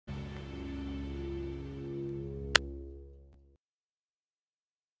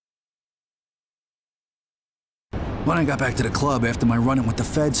When I got back to the club after my run-in with the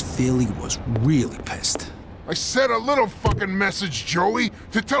feds, Philly was really pissed. I said a little fucking message, Joey,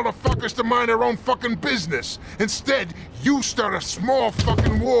 to tell the fuckers to mind their own fucking business. Instead, you start a small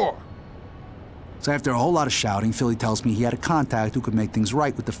fucking war. So after a whole lot of shouting, Philly tells me he had a contact who could make things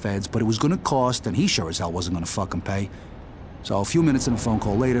right with the feds, but it was gonna cost, and he sure as hell wasn't gonna fucking pay. So a few minutes in a phone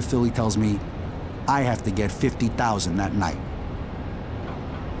call later, Philly tells me I have to get $50,000 that night.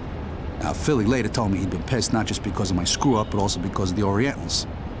 Now, Philly later told me he'd been pissed not just because of my screw-up, but also because of the Orientals.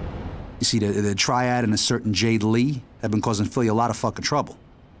 You see, the Triad and a certain Jade Lee have been causing Philly a lot of fucking trouble.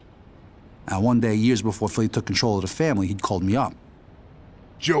 Now, one day, years before Philly took control of the family, he'd called me up.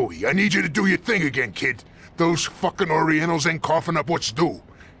 Joey, I need you to do your thing again, kid. Those fucking Orientals ain't coughing up what's due.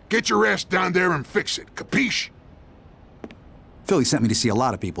 Get your ass down there and fix it, capiche? Philly sent me to see a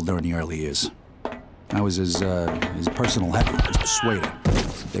lot of people during the early years. I was his personal heavy, his persuader.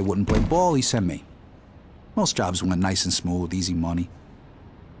 If they wouldn't play ball, he sent me. Most jobs went nice and smooth, easy money.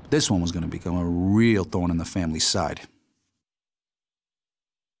 This one was going to become a real thorn in the family's side.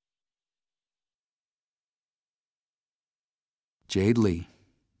 Jade Lee.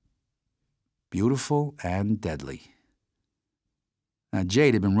 Beautiful and deadly. Now,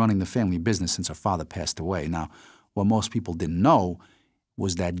 Jade had been running the family business since her father passed away. Now, what most people didn't know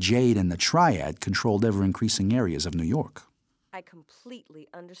was that Jade and the Triad controlled ever-increasing areas of New York. I completely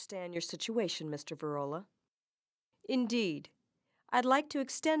understand your situation, Mr. Verola. Indeed, I'd like to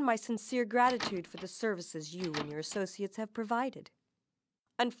extend my sincere gratitude for the services you and your associates have provided.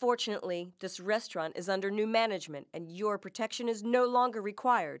 Unfortunately, this restaurant is under new management and your protection is no longer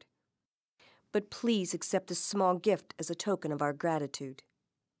required. But please accept a small gift as a token of our gratitude.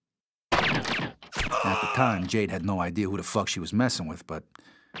 At the time, Jade had no idea who the fuck she was messing with, but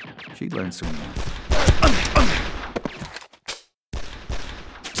she'd learn soon enough.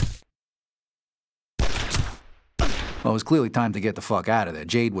 Well, it was clearly time to get the fuck out of there.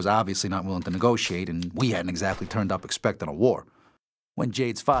 Jade was obviously not willing to negotiate, and we hadn't exactly turned up expecting a war. When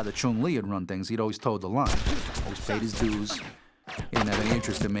Jade's father, Chung Lee, had run things, he'd always toed the line. Always paid his dues. He didn't have any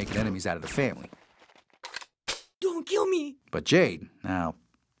interest in making enemies out of the family. Don't kill me! But Jade, now,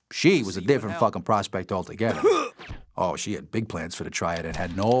 she was a different fucking prospect altogether. Oh, she had big plans for the Triad and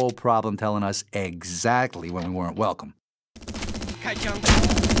had no problem telling us exactly when we weren't welcome.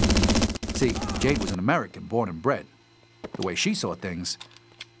 See, Jade was an American, born and bred. The way she saw things,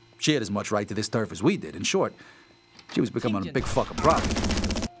 she had as much right to this turf as we did. In short, she was becoming a big fucking problem.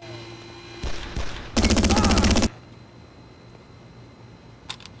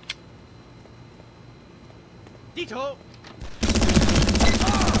 Dito!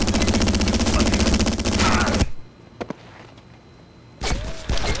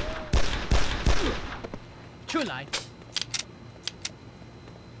 出来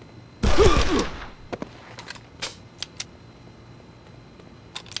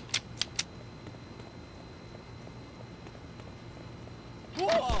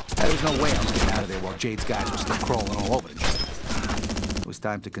There was no way I was getting out of there while Jade's guys were still crawling all over the shit. It was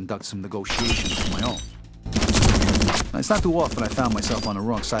time to conduct some negotiations of my own. Now, it's not too often I found myself on the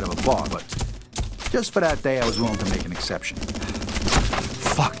wrong side of a bar, but just for that day, I was willing to make an exception.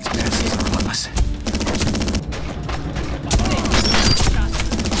 Fuck, these bastards are relentless.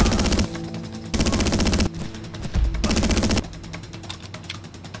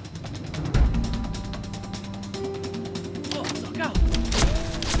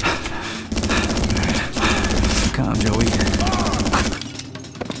 Calm, Joey.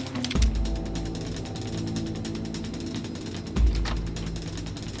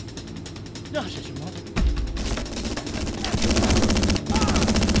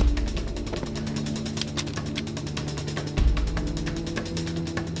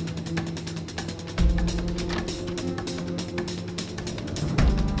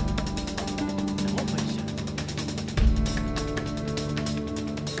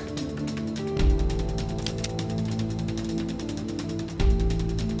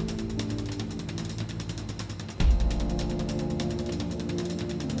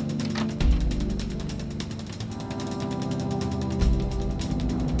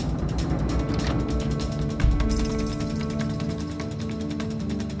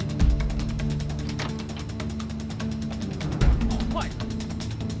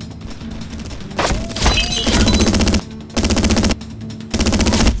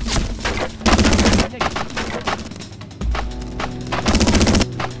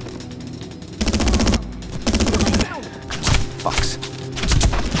 Fucks.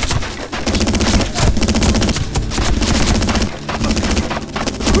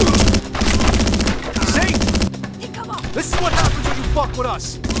 See? This is what happens when you fuck with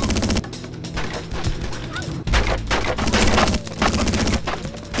us.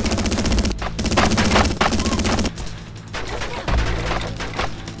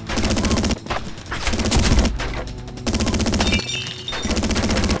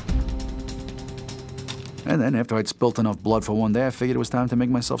 And then, after I'd spilt enough blood for one day, I figured it was time to make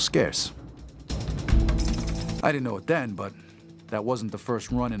myself scarce. I didn't know it then, but that wasn't the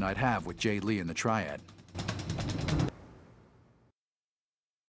first run-in I'd have with Jade Lee and the Triad.